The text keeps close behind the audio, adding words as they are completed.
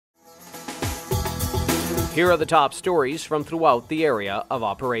Here are the top stories from throughout the area of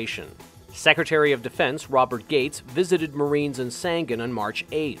operation. Secretary of Defense Robert Gates visited Marines in Sangin on March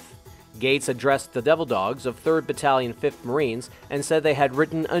 8th. Gates addressed the Devil Dogs of 3rd Battalion 5th Marines and said they had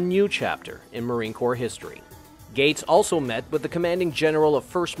written a new chapter in Marine Corps history. Gates also met with the Commanding General of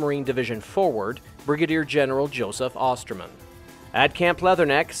 1st Marine Division Forward, Brigadier General Joseph Osterman. At Camp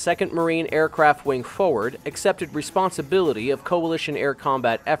Leatherneck, 2nd Marine Aircraft Wing Forward accepted responsibility of Coalition Air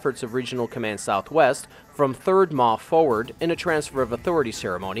Combat Efforts of Regional Command Southwest from 3rd MAW Forward in a transfer of authority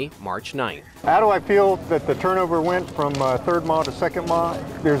ceremony March 9th. How do I feel that the turnover went from 3rd MAW to 2nd MAW?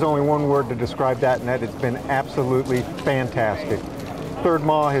 There's only one word to describe that, and that it's been absolutely fantastic. 3rd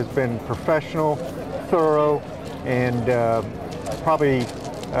MAW has been professional, thorough, and probably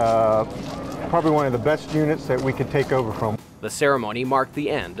one of the best units that we could take over from. The ceremony marked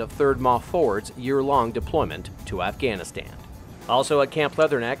the end of 3rd MAW Forward's year-long deployment to Afghanistan. Also at Camp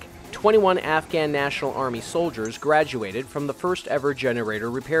Leatherneck, 21 Afghan National Army soldiers graduated from the first ever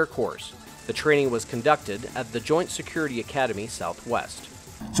generator repair course. The training was conducted at the Joint Security Academy Southwest.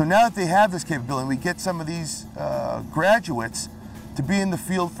 So now that they have this capability, we get some of these graduates to be in the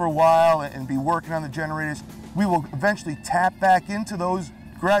field for a while and be working on the generators. We will eventually tap back into those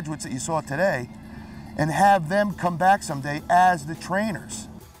graduates that you saw today and have them come back someday as the trainers.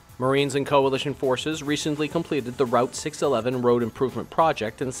 Marines and Coalition forces recently completed the Route 611 road improvement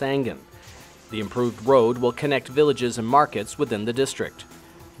project in Sangin. The improved road will connect villages and markets within the district.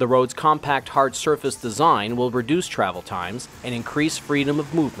 The road's compact hard surface design will reduce travel times and increase freedom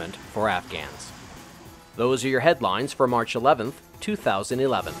of movement for Afghans. Those are your headlines for March 11th,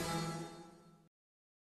 2011.